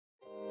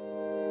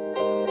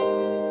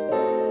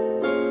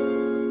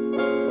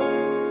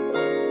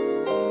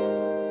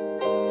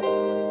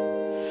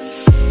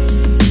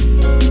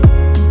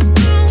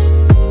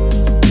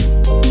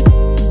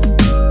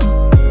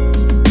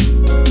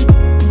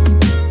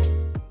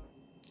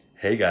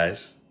Hey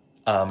guys,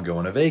 I'm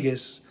going to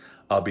Vegas.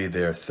 I'll be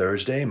there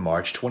Thursday,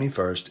 March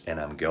 21st, and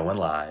I'm going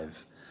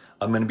live.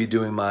 I'm going to be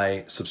doing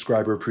my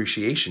subscriber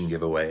appreciation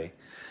giveaway,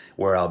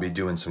 where I'll be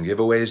doing some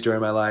giveaways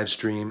during my live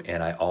stream,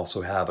 and I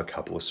also have a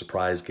couple of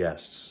surprise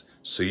guests,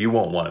 so you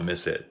won't want to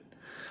miss it.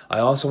 I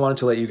also wanted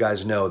to let you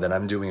guys know that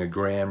I'm doing a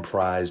grand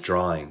prize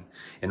drawing.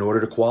 In order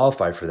to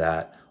qualify for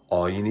that,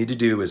 all you need to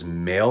do is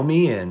mail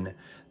me in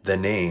the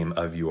name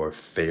of your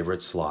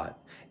favorite slot.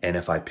 And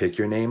if I pick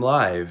your name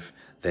live,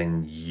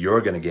 then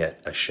you're going to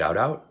get a shout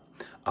out.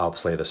 I'll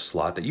play the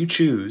slot that you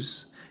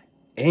choose,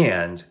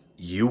 and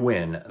you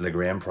win the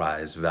grand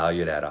prize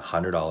valued at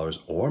 $100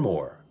 or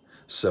more.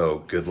 So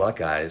good luck,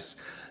 guys.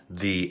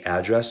 The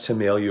address to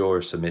mail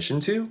your submission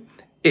to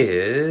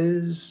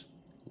is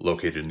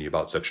located in the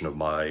About section of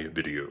my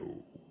video.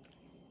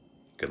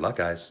 Good luck,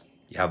 guys.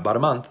 You have about a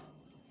month.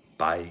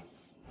 Bye.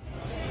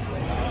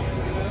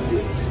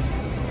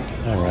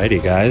 Alrighty,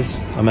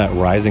 guys. I'm at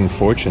Rising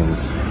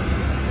Fortunes.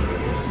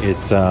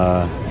 It's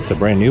a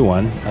brand new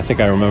one. I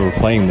think I remember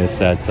playing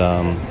this at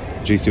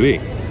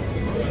G2E.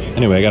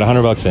 Anyway, I got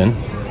 $100 in,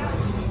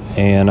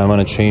 and I'm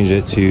gonna change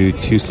it to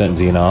 2-cent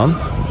denom.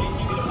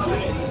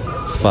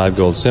 5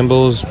 gold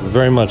symbols,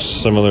 very much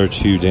similar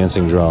to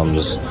dancing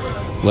drums.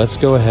 Let's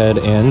go ahead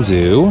and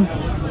do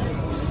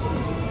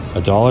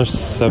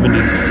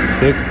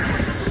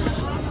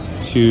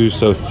 $1.76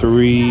 so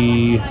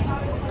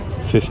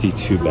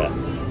 352 bet.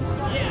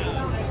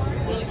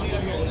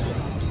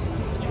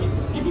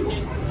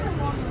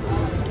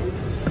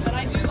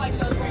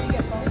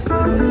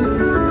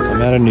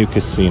 I'm at a new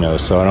casino,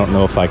 so I don't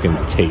know if I can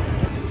tape.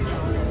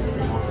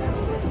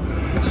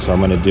 So I'm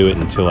gonna do it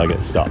until I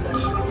get stopped.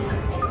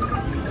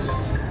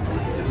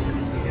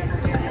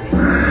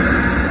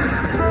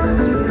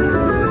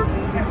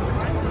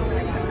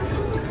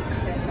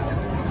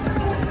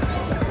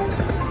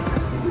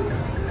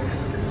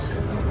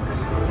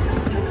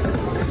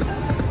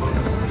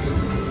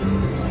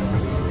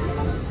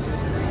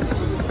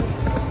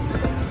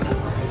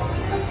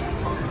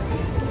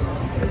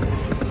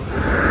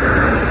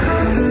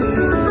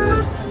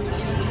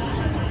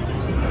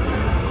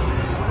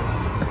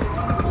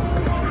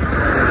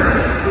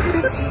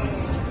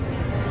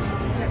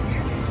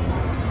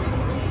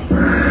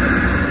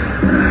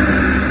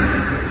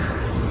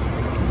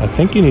 I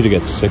think you need to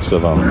get 6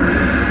 of them.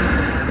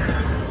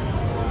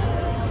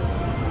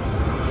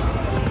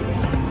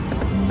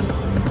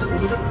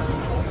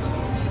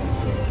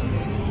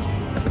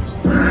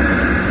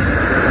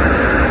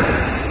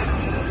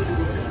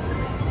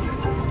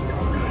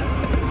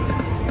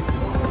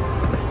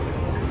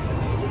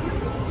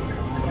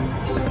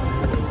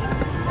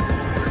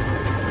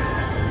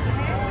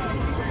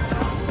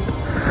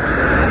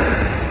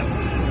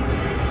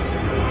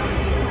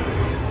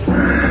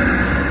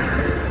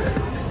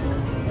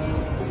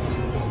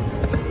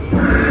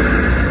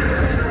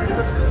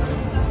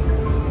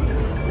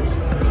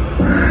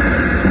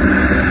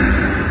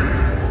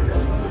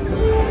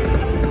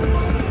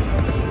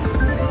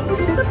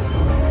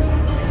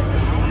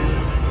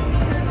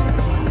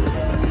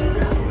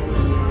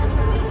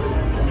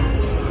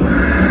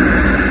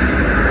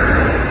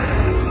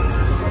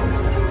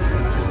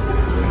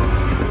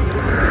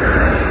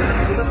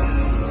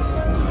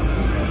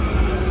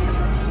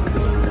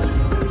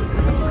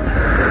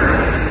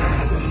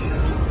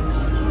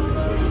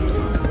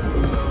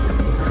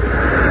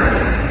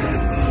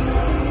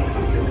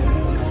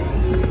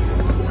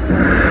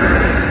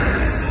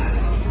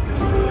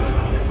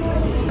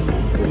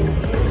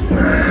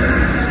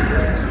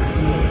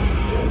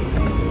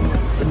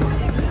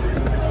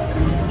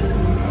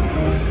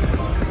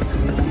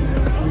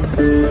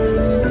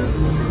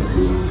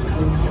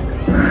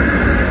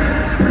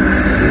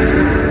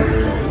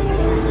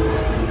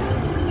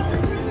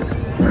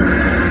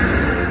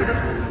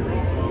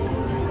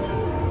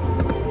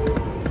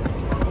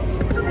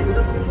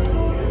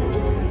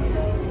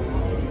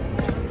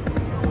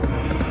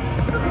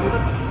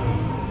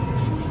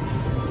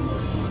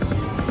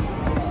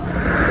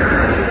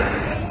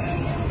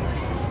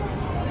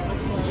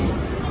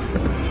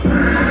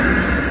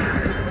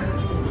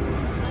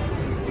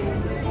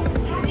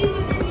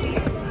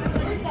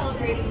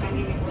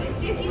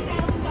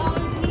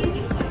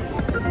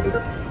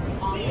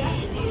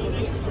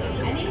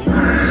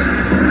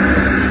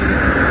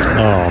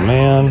 Oh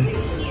man,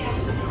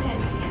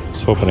 I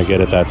was hoping to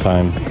get it that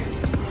time.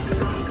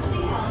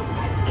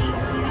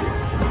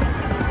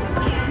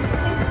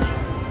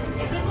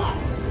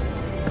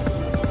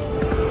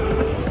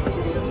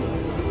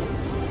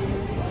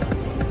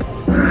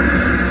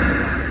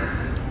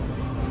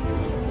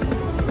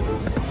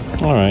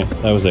 All right,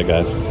 that was it,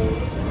 guys. All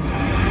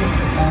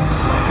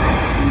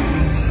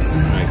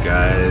right,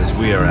 guys,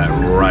 we are at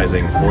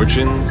Rising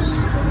Fortunes.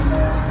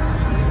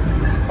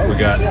 We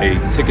got a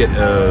ticket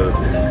of,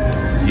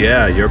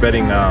 yeah, you're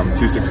betting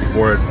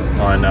 264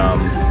 on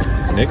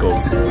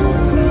nickels.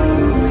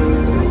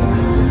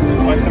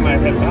 Why couldn't I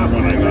hit that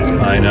one? I know.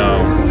 I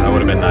know, that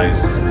would have been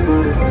nice.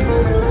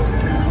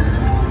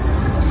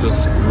 This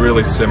is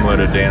really similar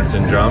to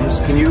dancing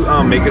drums. Can you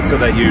make it so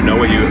that you know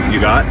what you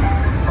got?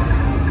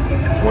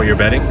 What you're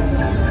betting?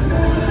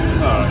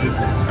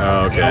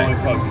 Oh, okay.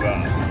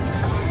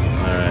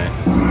 Alright.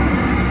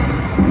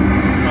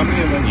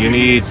 You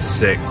need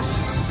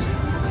 6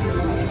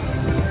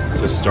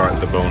 to start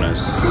the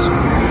bonus.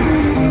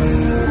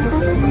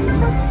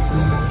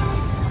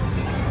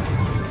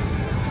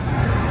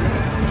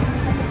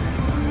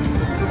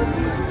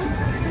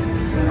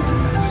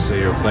 So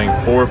you're playing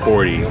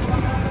 440.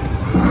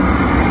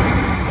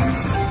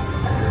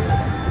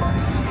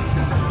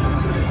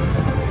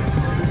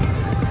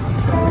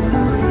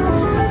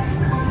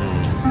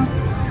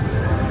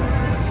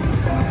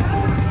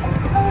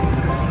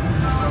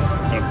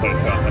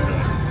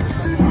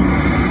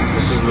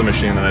 This is the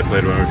machine that I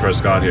played when we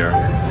first got here.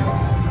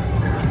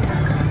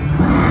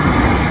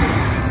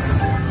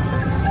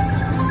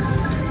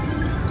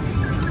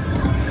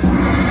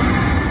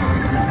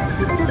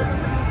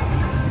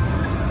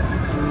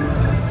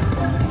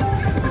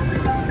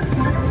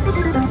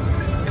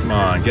 Come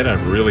on, get a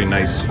really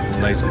nice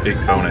big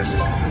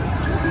bonus.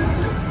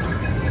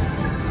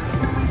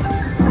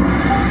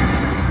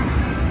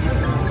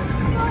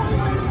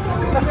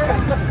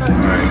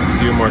 Alright, a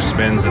few more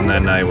spins and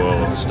then I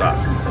will stop.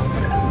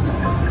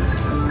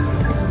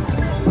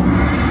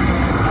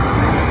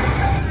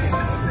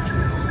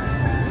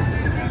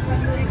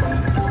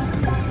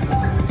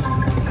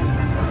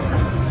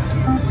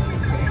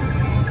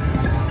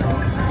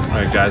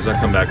 Alright guys, I'll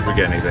come back if we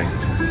get anything.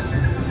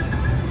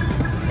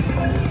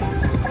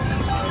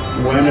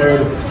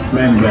 Winner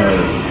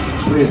Mendez.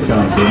 Please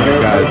come.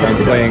 Guys, I'm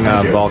playing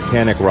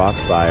Volcanic Rock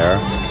Fire.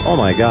 Oh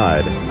my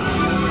god.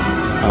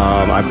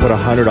 I put a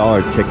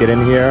 $100 ticket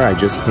in here. I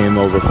just came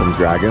over from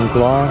Dragon's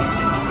Law.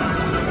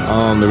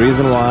 The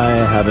reason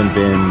why I haven't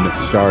been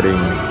starting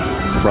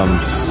from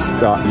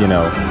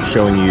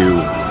showing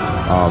you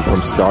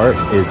from start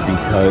is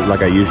because,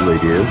 like I usually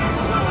do,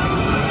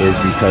 is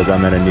because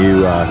I'm at a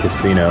new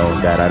casino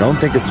that I don't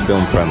think is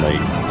film friendly.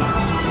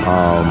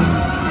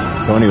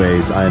 So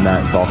anyways, I'm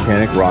at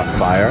Volcanic Rock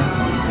Fire.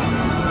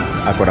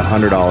 I put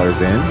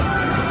 $100 in,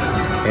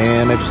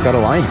 and I just got a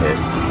line hit,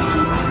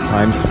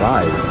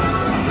 ×5.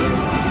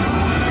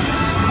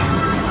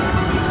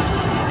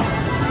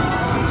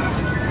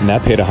 And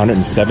that paid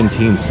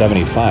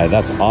 $117.75.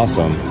 That's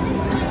awesome.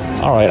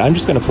 All right, I'm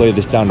just gonna play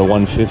this down to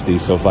 150.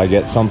 So if I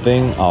get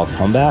something, I'll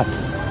come back.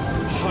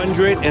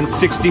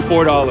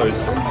 $164.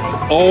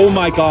 Oh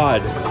my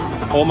god.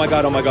 Oh my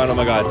god, oh my god, oh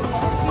my god.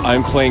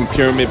 I'm playing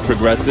Pyramid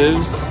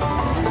Progressives.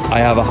 I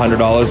have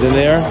 $100 in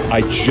there.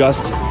 I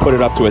just put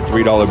it up to a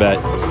 $3 bet.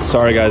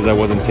 Sorry guys, I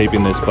wasn't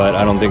taping this, but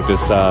I don't think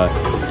this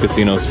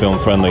casino's film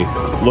friendly.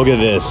 Look at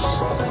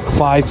this.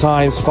 5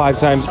 times.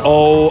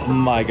 Oh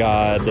my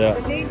god.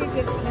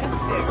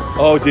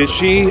 Oh, did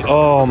she?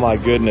 Oh my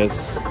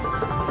goodness.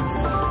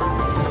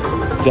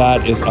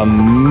 That is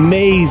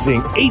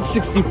amazing.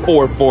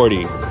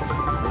 864.40.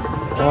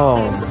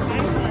 Oh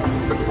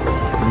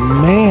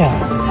man.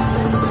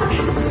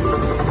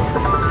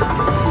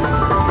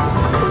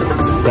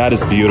 That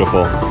is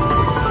beautiful.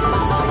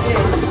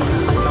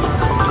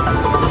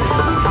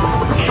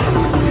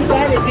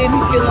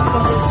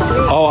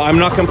 Oh, I'm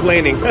not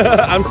complaining.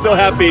 I'm so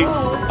happy.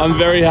 I'm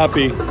very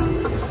happy.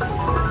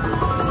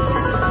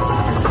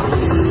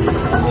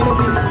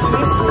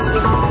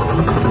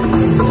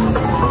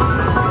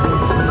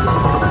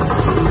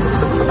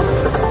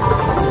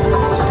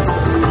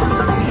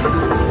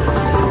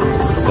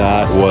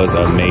 That was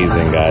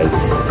amazing, guys.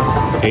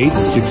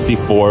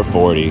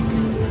 864.40.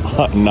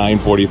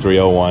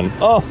 943.01.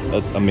 Oh,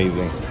 that's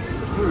amazing.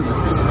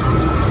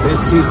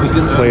 Let's see if we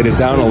can Played it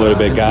down a little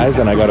bit, guys,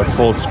 and I got a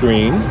full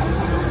screen.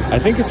 I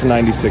think it's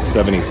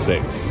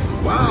 96.76.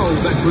 Wow,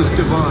 that was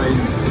divine.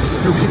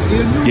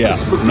 Yeah,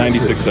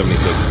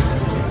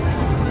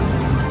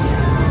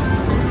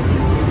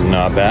 96.76.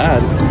 Not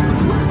bad.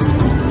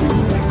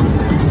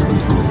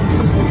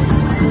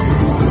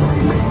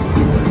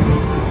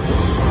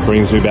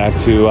 Brings me back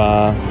to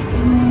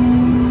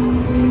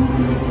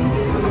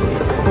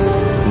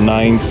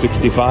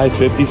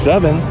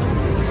 965.57.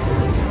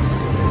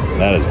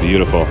 That is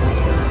beautiful.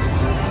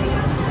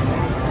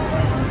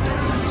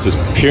 This is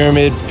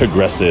Pyramid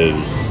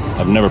Progressives.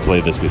 I've never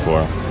played this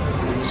before.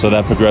 So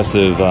that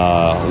progressive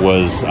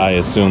was, I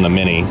assume, the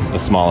mini, the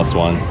smallest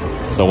one.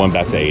 So it went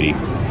back to 80.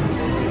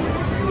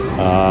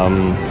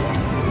 I'm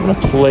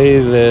gonna play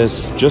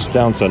this just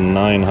down to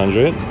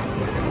 900.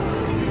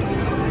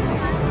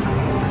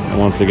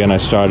 Once again, I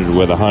started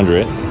with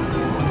 100.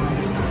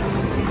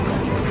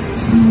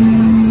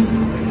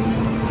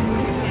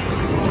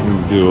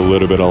 Do a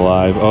little bit of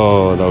live.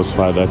 Oh, those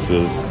 5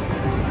 X's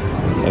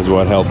is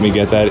what helped me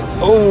get that.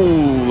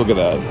 Oh, look at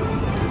that.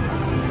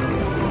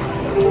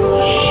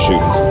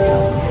 Shoot.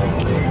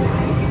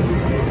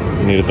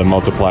 Needed the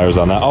multipliers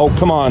on that. Oh,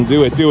 come on,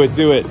 do it.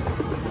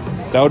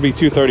 That would be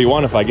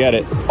 231 if I get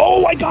it.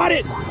 Oh, I got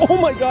it. Oh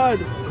my God.